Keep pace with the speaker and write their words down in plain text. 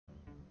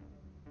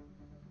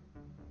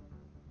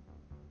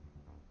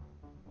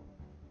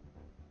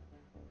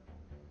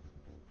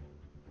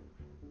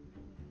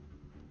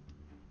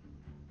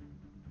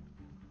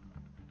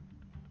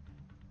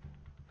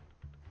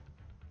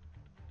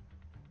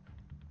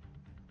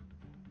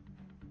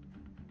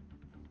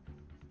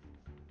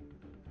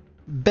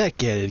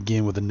Back at it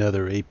again with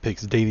another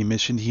Apex daily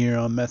mission here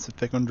on Mass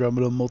Effect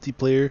Andromeda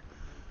multiplayer.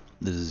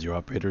 This is your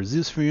operator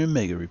Zeus for your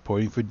Omega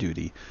reporting for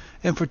duty,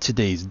 and for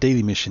today's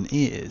daily mission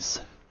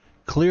is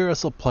clear a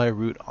supply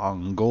route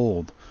on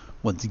gold.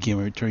 Once again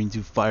we're returning to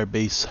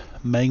Firebase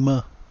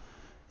Magma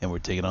and we're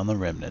taking on the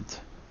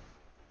Remnant.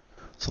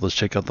 So let's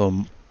check out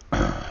the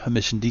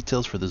mission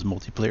details for this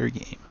multiplayer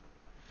game.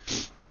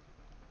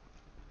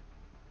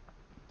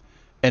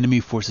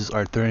 Enemy forces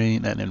are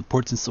threatening an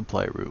important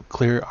supply route.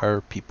 Clear our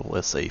people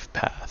a safe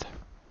path.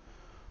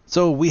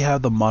 So we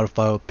have the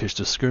modified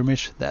pistol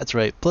skirmish. That's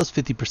right, plus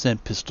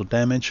 50% pistol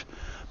damage,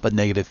 but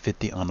negative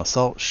 50 on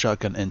assault,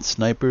 shotgun, and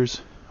snipers,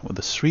 with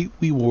a sweet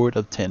reward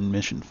of 10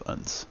 mission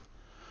funds.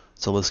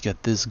 So let's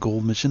get this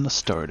gold mission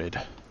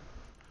started.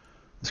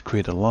 Let's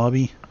create a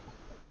lobby.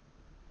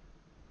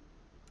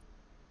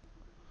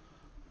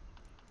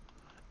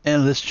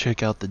 And let's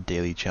check out the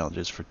daily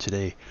challenges for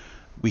today.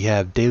 We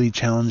have daily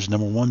challenge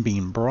number 1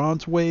 being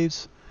bronze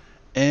waves,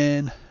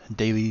 and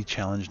daily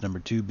challenge number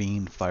 2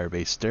 being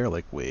Firebase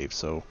derelict wave.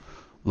 So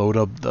load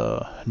up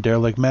the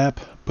derelict map,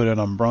 put it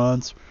on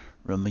bronze,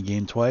 run the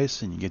game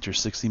twice, and you get your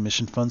 60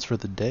 mission funds for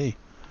the day.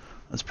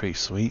 That's pretty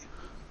sweet.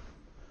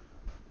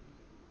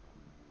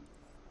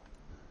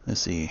 Let's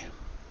see.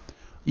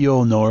 You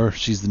all know her.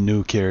 She's the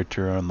new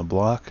character on the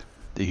block,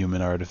 the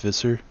human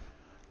artificer.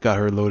 Got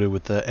her loaded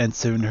with the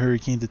N7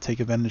 Hurricane to take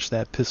advantage of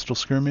that pistol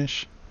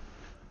skirmish.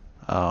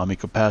 I'll make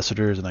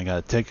capacitors, and I got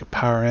a tech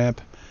power amp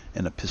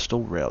and a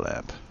pistol rail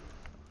amp.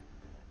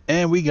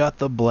 And we got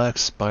the black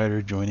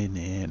spider joining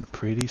in.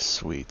 Pretty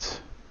sweet.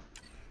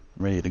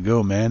 Ready to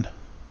go, man.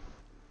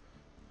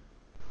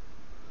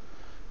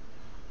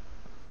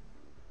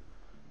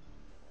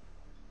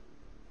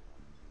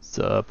 What's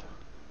up?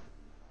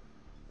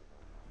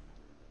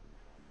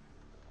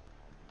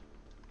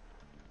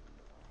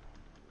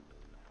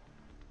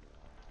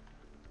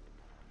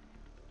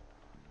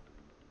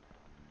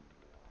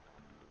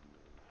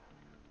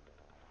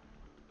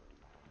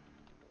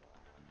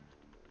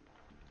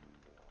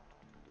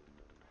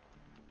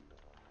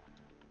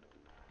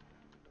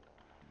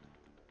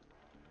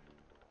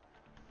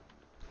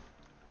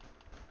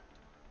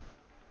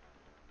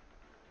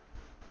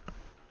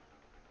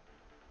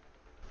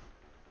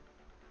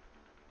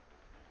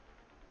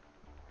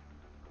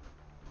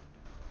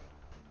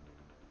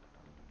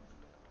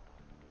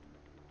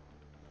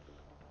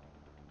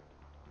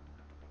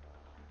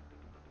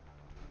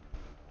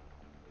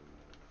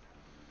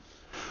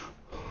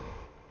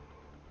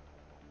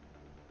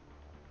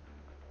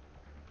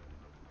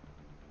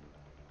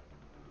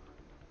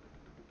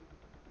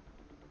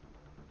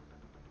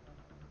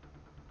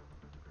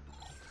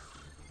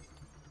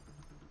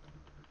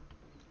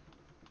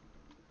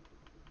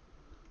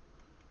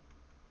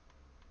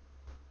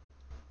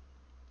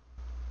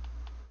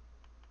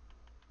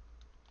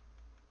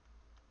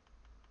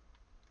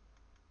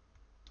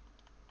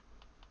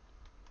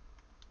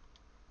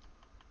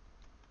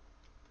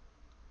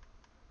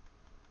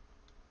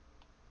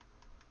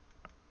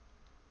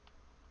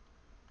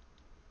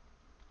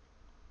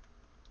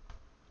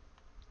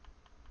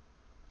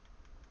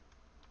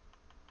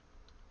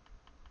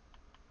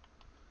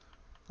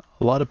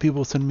 A lot of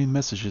people send me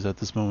messages at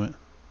this moment.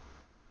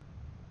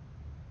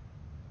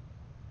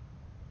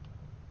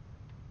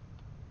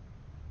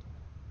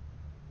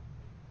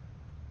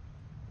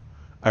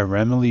 I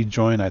randomly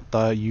joined. I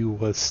thought you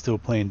was still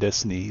playing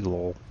Destiny,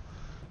 lol.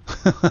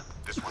 This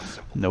one's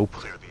simple. Nope.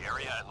 Clear the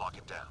area and lock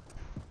it down.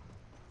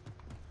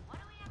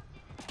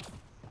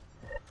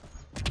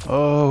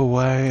 Oh,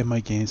 why am I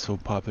getting so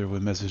popular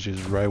with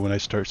messages right when I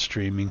start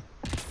streaming?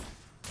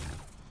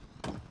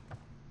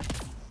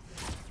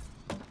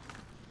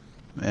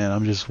 Man,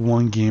 I'm just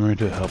one gamer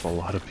to help a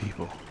lot of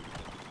people.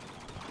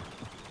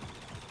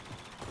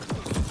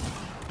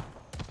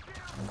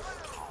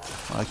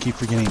 I keep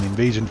forgetting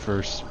invasion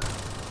first.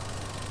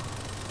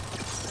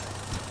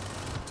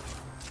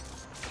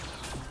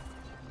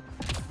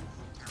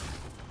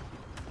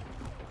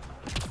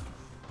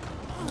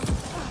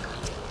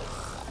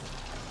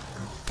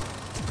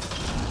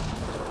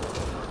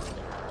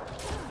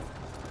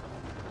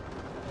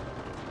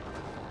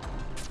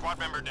 Squad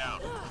member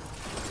down.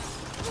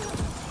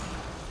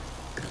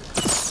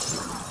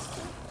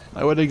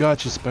 I would've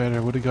got you, Spider. I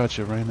would've got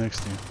you right next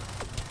to you.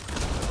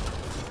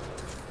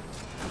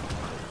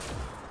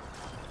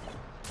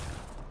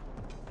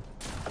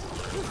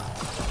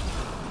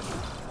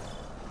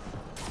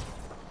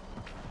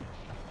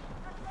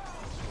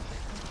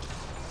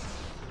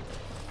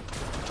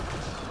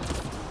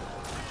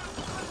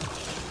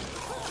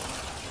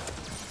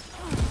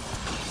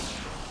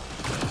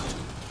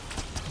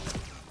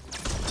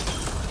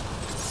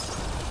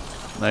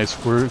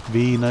 Nice work,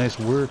 V. Nice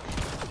work.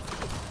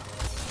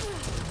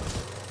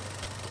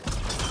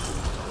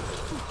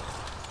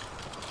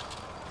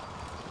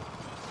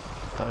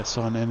 Thought I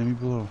saw an enemy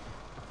below.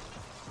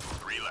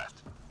 3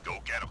 left. Go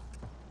get them.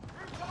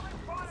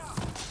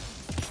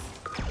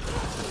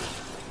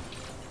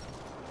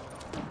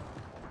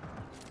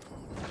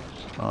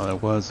 Oh,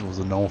 it was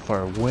a null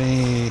fire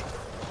way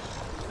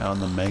out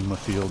in the magma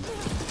field.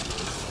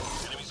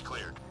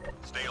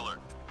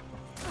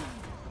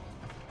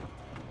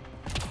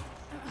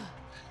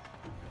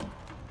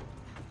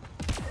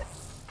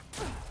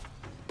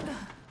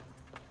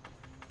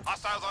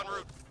 Hostiles en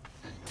route.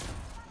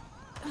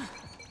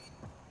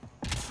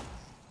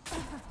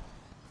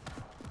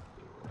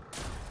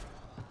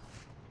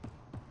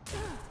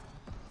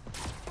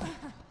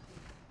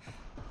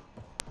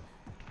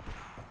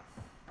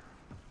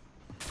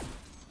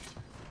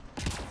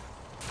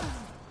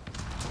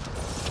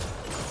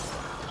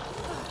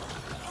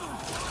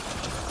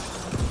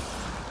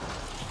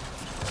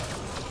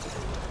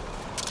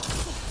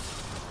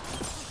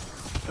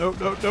 Nope,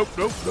 nope, nope,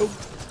 nope, nope.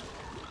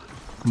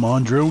 Come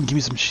on, drone, give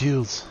me some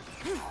shields.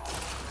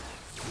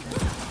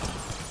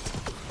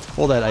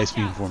 Hold that ice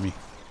beam for me.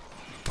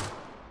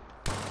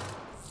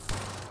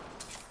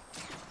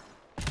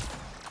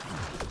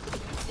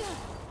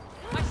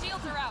 My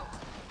shields are out.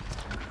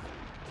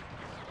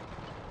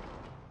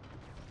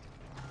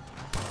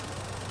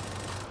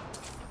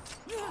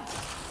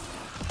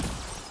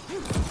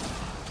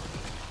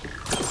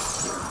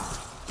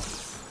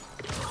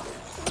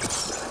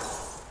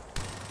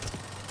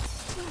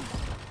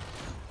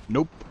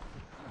 Nope.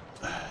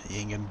 You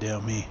ain't gonna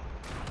down me.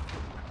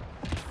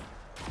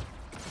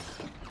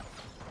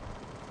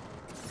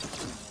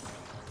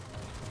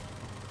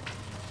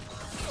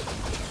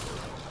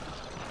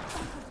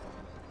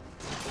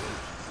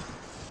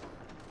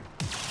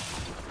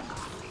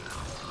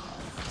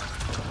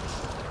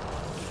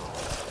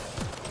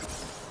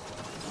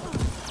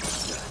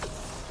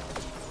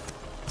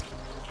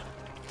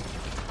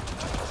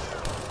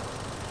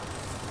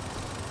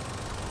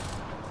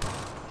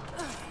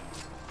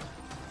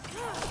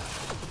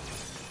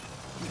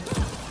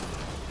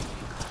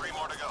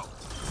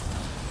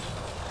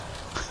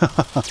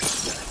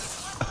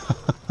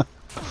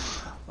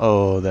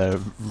 Oh, that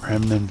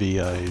remnant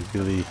VI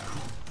really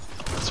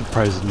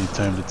surprises me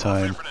time to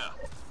time.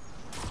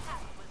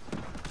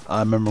 I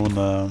remember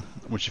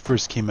when she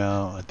first came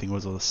out, I think it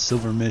was a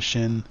silver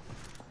mission.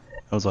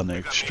 I was on the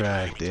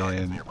extract,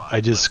 and I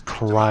just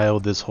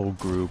cryed this whole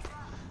group.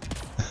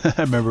 I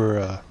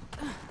remember, I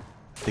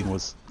think it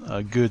was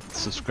a good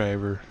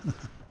subscriber,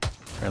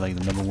 or like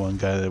the #1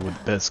 guy that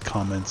with best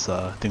comments.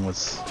 I think it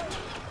was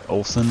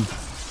Olsen.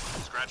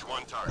 Scratch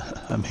one target.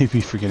 I may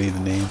be forgetting the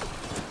name,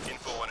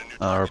 Info on a new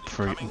or target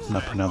for incoming.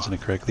 not pronouncing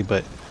it correctly,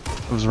 but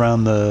it was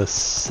around the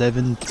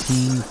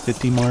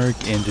 1750 mark,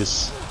 and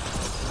just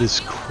this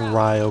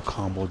cryo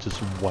combo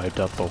just wiped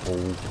out the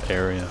whole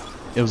area.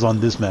 It was on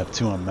this map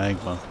too, on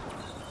Magma.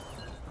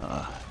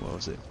 What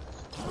was it?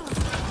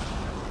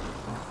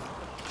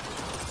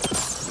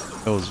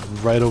 It was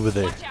right over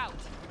there. Watch out.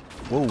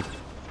 Whoa.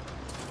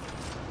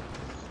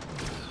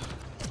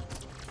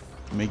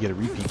 May get a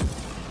repeat.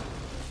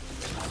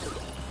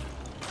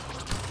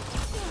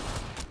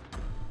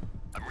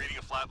 I'm reading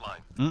a flat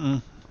line.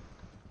 Mm-mm.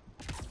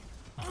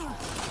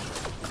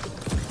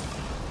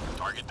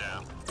 Target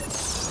down.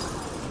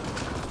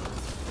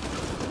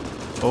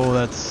 Oh,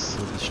 that's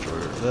a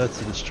destroyer.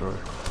 That's a destroyer.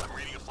 I'm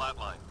reading a flat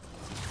line.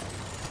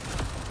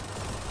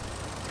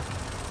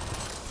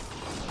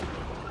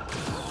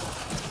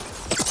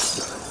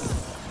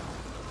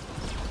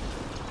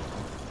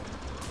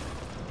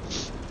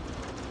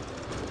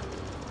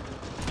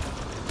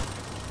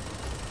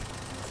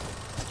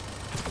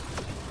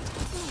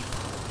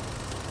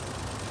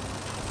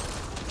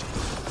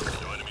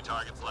 No enemy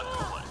targets left in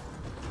play.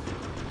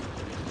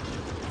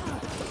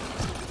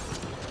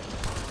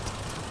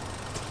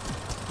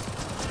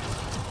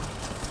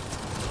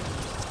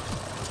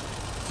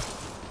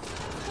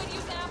 Could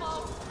use ammo.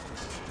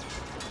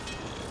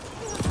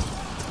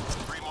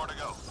 3 more to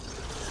go.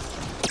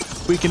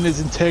 Weaken his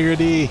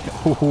integrity.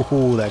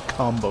 Oh, that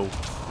combo.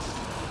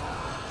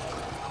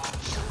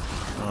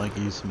 I like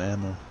to use some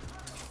ammo.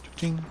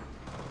 Ching.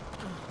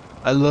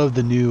 I love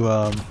the new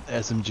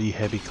SMG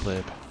heavy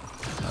clip.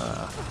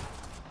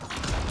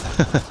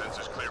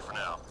 Sensors clear for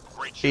now.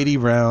 Great shot. 80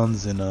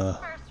 rounds in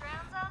First round's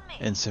on me.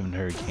 N7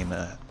 Hurricane.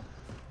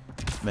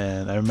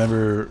 Man, I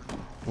remember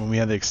when we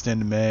had the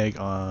extended mag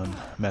on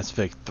Mass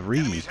Effect 3,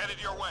 Enemies headed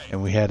your way.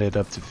 and we had it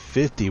up to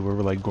 50, we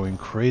were like going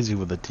crazy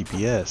with the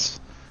TPS.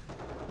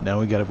 Now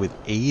we got it with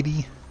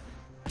 80.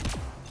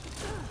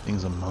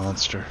 Thing's a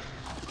monster.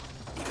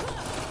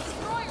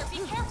 Destroyer, be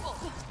careful.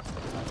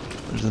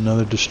 There's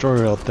another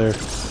destroyer out there.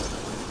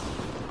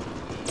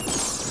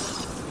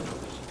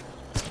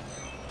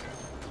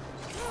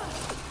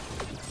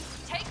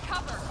 Take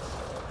cover.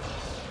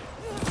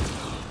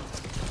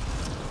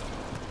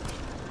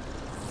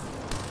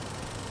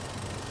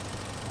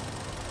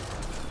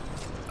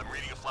 I'm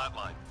reading a flat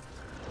line.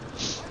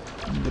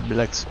 The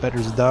black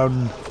spiders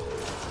down.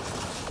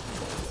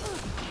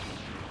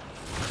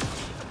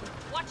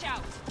 Watch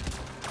out.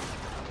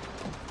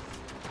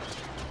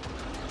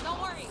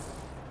 Don't worry.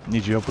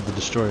 Need you up with the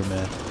destroyer,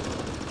 man.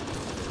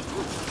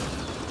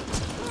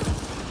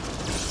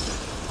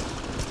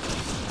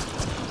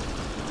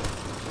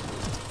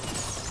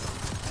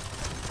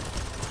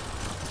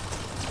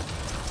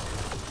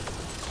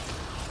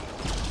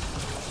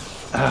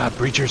 Ah,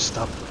 breachers,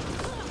 stop.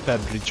 Bad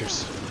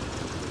breachers.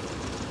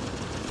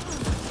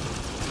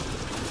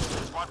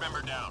 Squad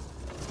member down.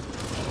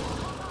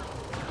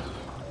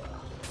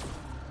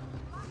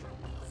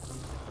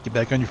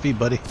 Get back on your feet,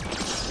 buddy. Look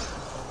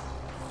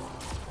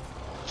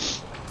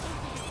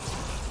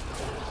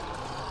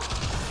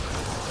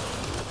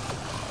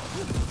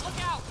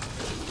out!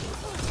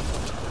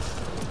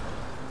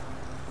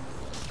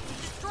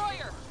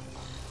 Destroyer!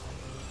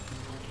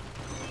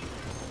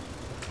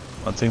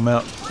 I'll take him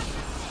out.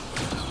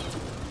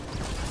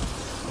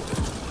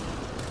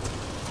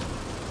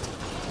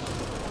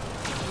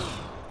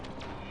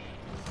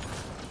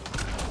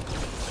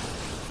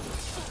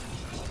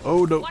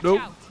 Oh, no, Watch no.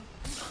 out!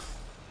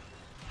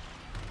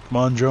 Come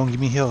on, drone, give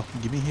me heal.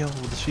 Give me heal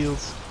with the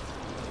shields.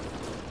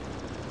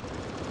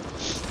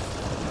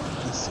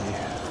 Let's see.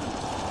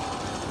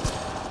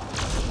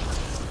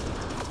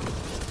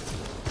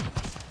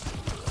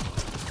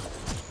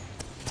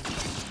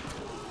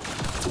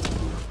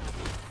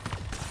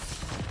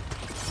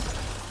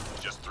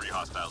 Just 3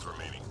 hostiles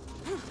remaining.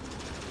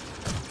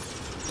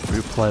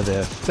 Reapply the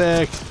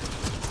effect.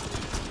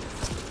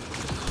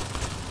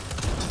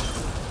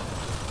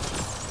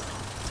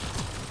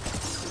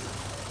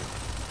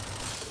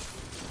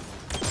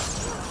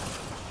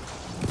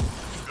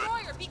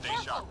 Destroyer, be Stay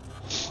careful! sharp.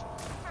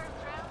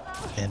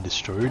 And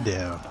destroyer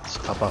down. Let's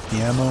top off the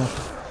ammo.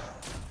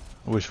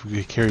 I wish we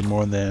could carry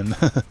more than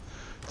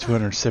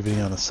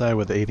 270 on the side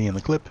with 80 in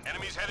the clip.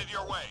 Enemies headed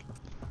your way.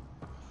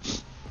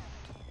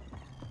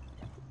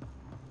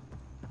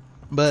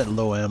 But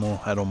low ammo,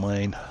 I don't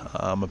mind.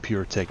 I'm a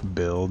pure tech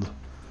build.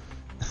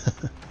 Get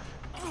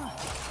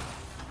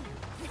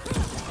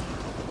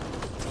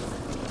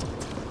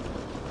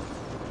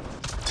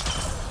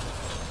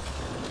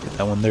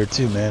that one there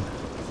too, man.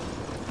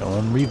 That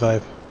one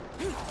revive.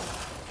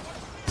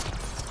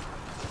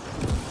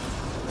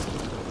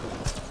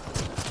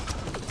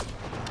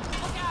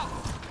 Look out!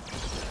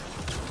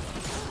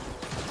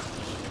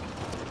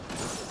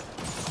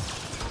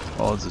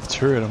 Oh, it's a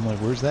turret. I'm like,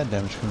 where's that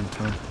damage coming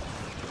from?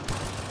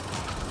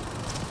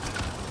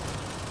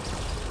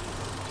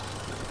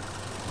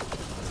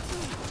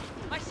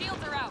 My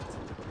shields are out!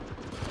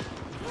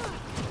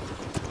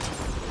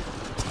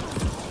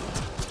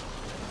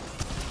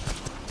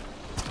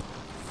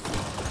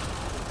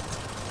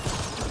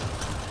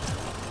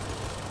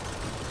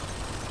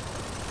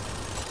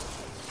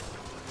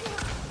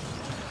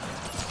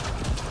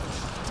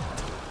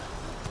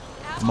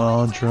 Come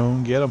on,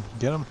 drone, get him,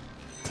 get him.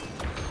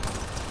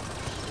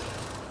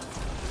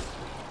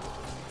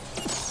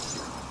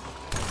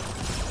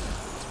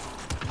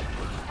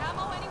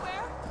 Ammo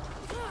anywhere?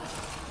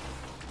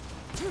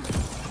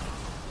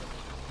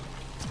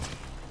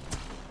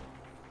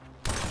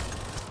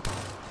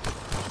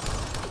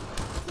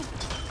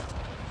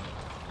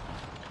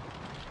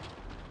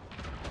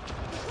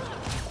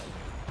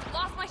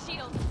 Lost my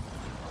shield.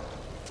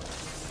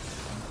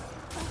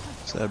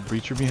 Is that a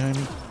breacher behind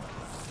me?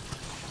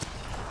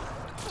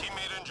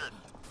 Teammate injured.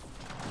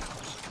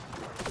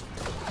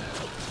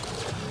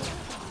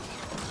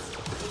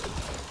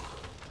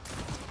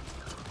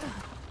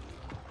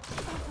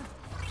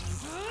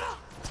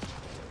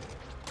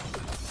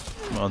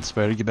 Come on,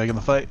 Spider, get back in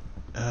the fight.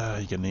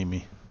 You can name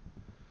me.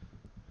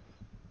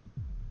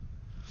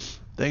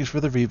 Thanks for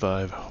the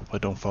revive. Hope I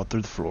don't fall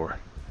through the floor.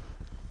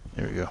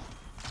 There we go.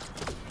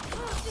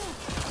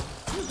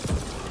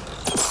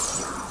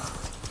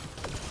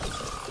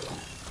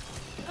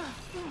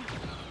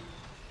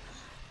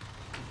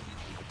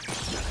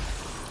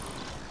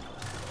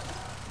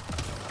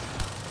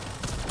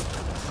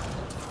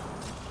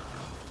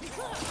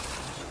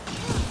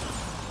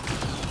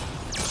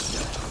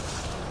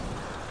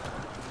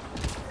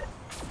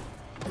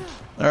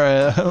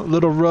 Alright, a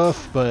little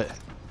rough, but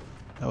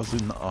that was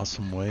an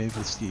awesome wave.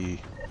 Let's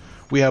see.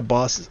 We have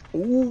bosses.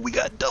 Ooh, we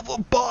got double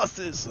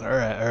bosses!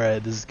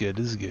 Alright, this is good,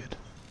 this is good.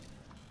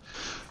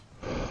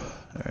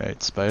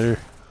 Alright, Spider.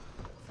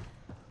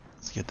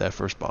 Let's get that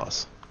first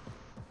boss.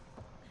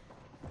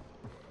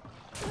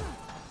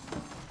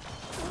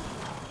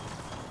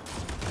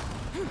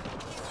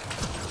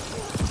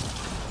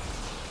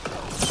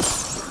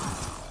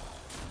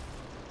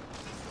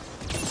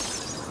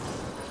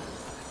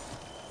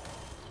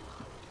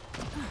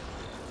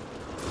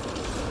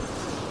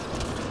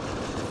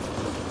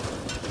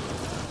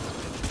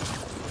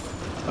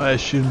 I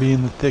shouldn't be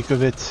in the thick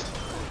of it.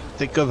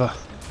 Thick of a.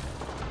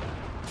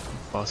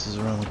 Boss is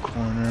around the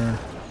corner.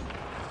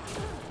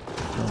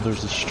 Oh,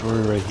 there's a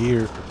story right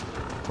here.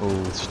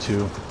 Oh, it's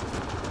 2.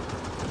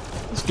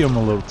 Let's give him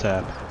a little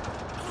tap.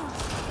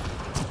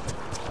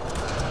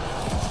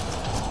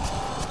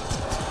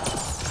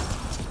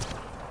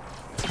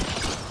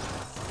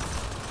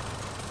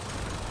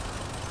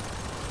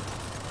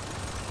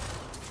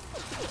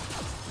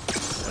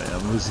 Right,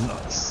 I'm losing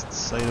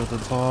sight of the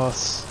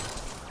boss.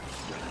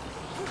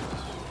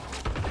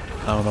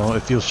 I don't know,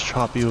 it feels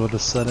choppy all of a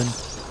sudden.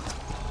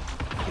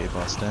 Okay,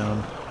 boss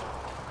down.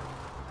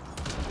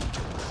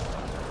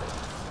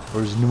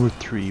 Where's number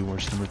 3?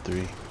 Where's number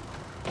 3?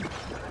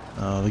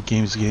 The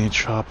game's getting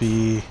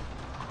choppy.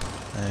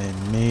 I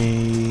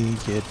may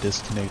get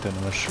disconnected,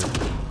 I'm not sure.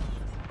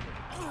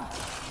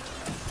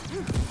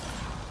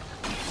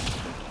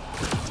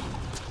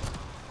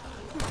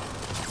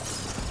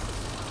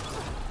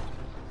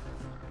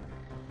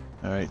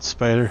 Alright,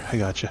 spider, I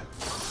gotcha.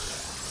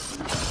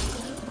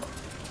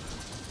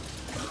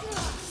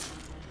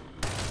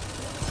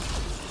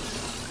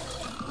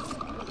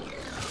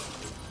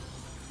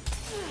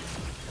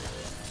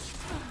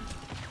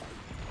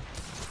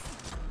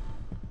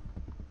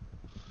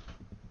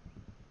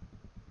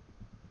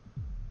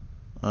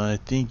 I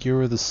think you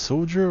were the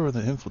soldier or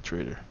the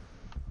infiltrator.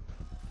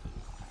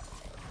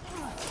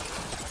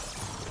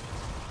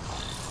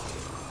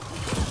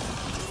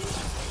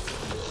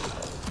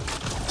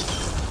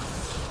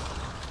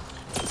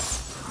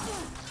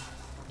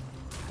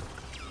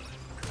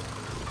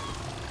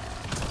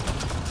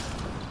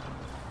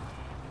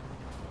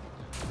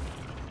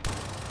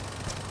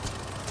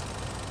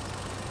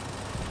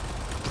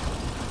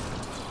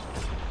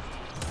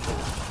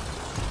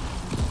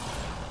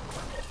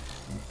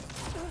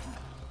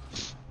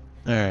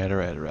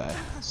 Alright.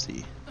 Let's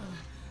see.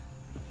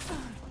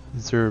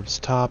 Reserves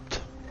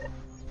topped.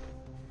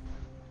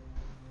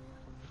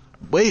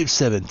 Wave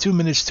 7, 2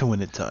 minutes to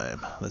win it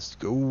time. Let's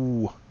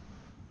go.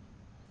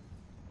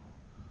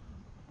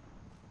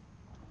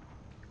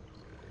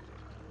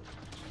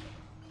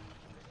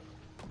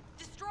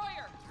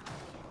 Destroyer.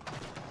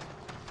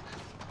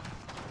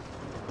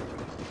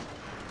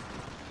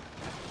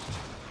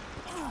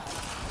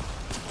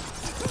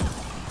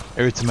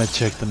 Every time I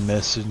check the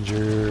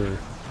messenger or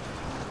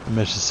the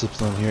message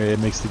slips on here, it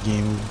makes the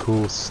game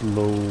go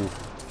slow.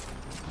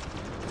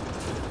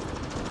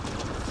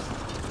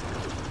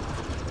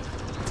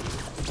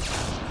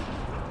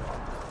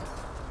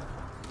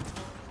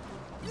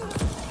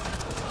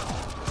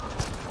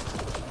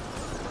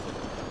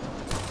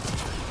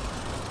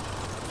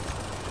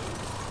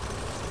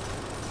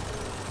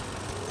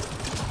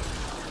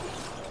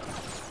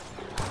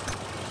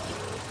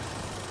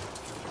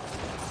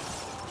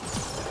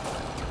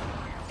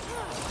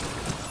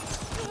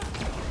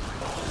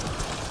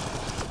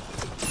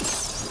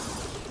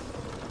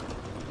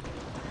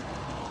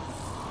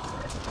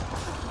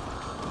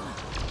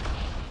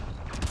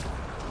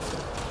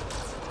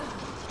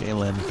 Okay,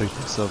 Landon picked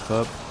himself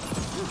up.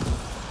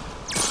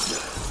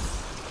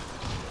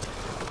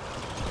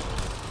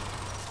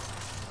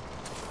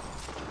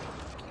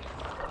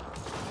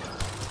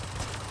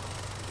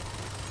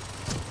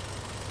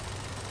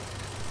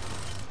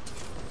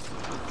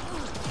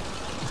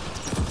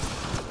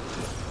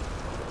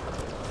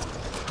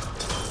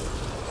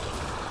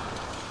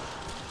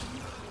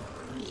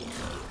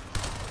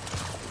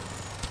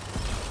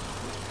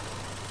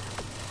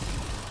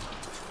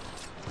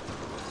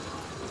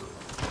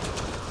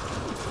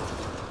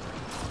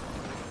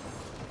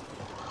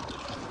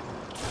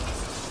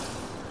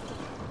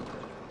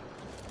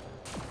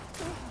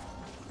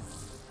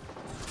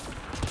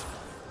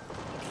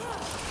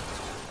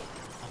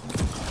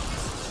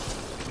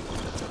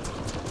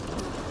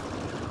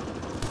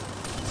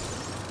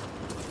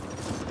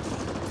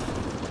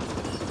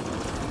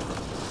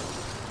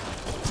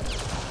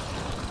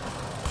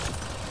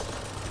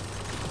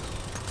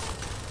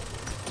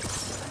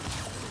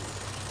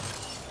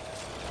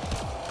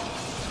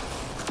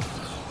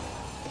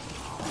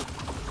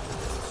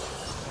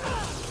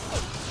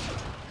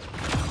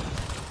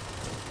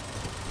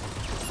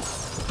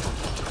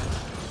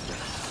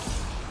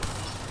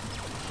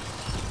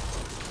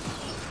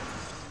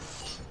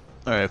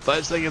 Alright,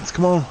 5 seconds,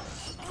 come on.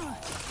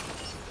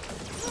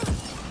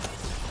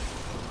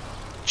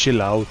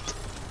 Chill out.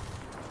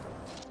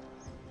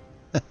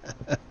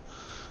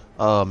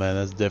 Oh man,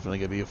 that's definitely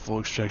gonna be a full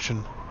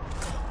extraction.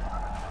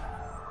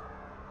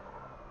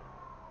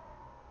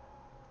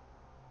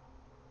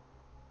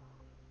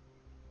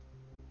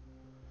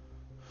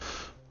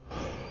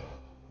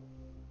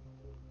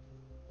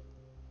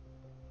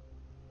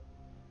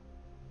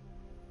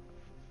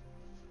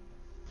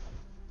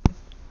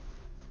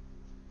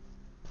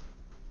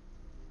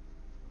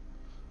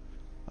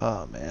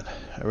 Oh man,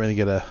 I really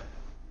gotta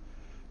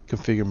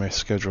configure my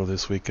schedule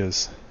this week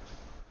because,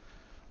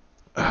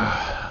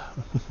 of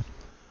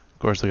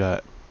course, I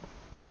got.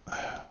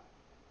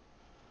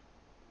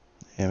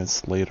 Damn,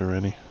 it's late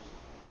already.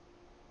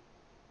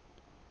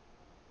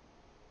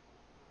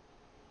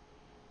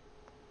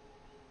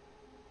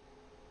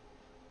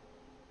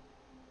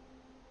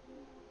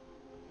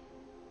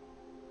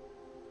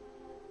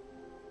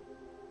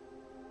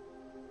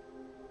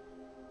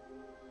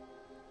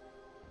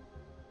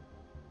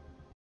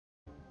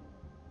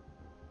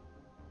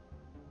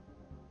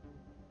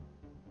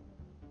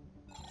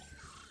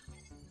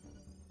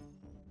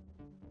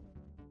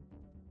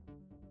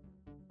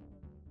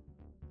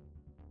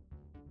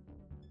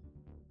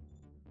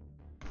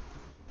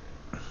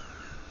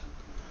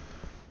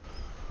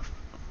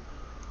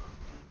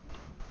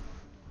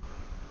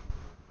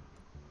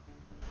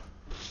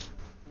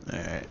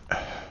 Alright.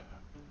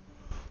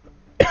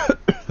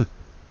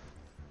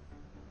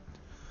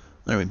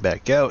 Let me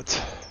back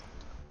out.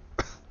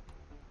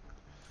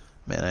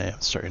 Man, I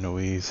am starting to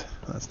wheeze.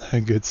 That's not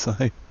a good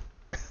sign.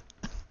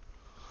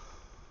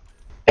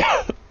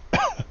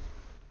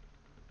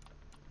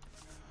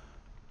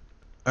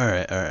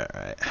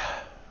 Alright.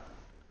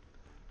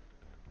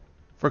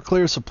 For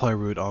clear supply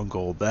route on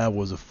gold, that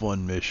was a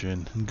fun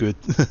mission. Good.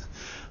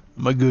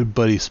 My good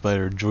buddy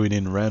Spider joined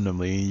in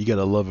randomly. You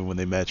gotta love it when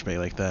they matchmake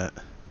like that.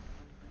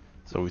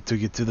 So we took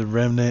it to the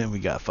Remnant and we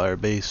got Fire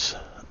Base,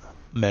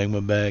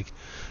 Magma Bag.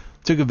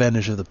 Took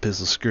advantage of the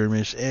pistol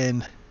skirmish,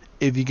 and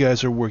if you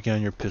guys are working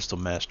on your pistol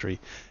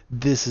mastery,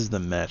 this is the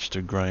match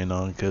to grind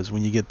on, because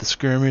when you get the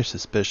skirmish,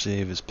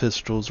 especially if it's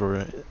pistols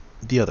or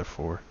the other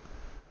four,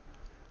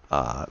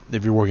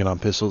 if you're working on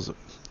pistols,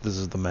 this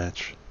is the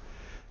match.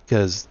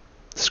 Because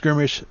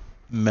skirmish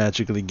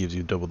magically gives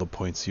you double the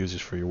points used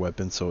for your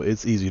weapon, so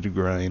it's easy to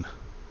grind.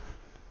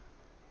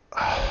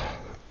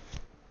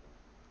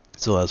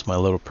 So that's my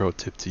little pro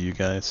tip to you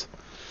guys.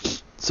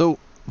 So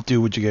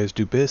do what you guys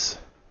do best.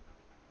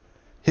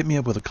 Hit me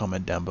up with a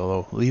comment down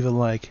below, leave a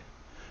like,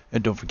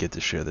 and don't forget to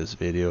share this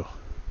video.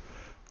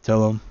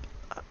 Tell them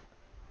I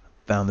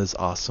found this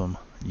awesome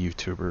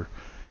YouTuber.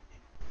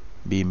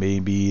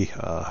 Maybe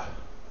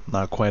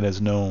not quite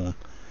as known,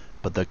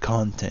 but the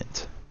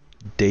content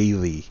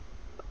daily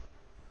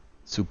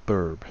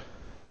superb.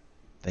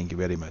 Thank you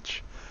very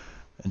much.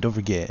 And don't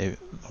forget,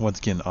 once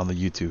again on the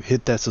YouTube,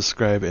 hit that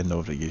subscribe and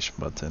notification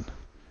button.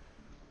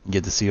 You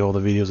get to see all the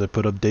videos I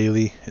put up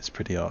daily. It's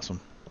pretty awesome.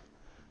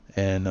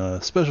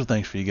 And special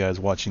thanks for you guys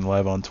watching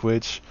live on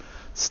Twitch,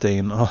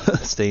 staying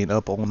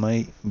up all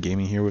night,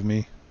 gaming here with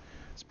me.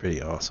 It's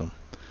pretty awesome.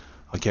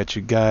 I'll catch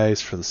you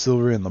guys for the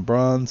silver and the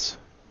bronze.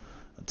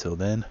 Until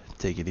then,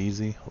 take it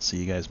easy. I'll see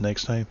you guys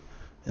next time,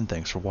 and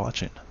thanks for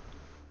watching.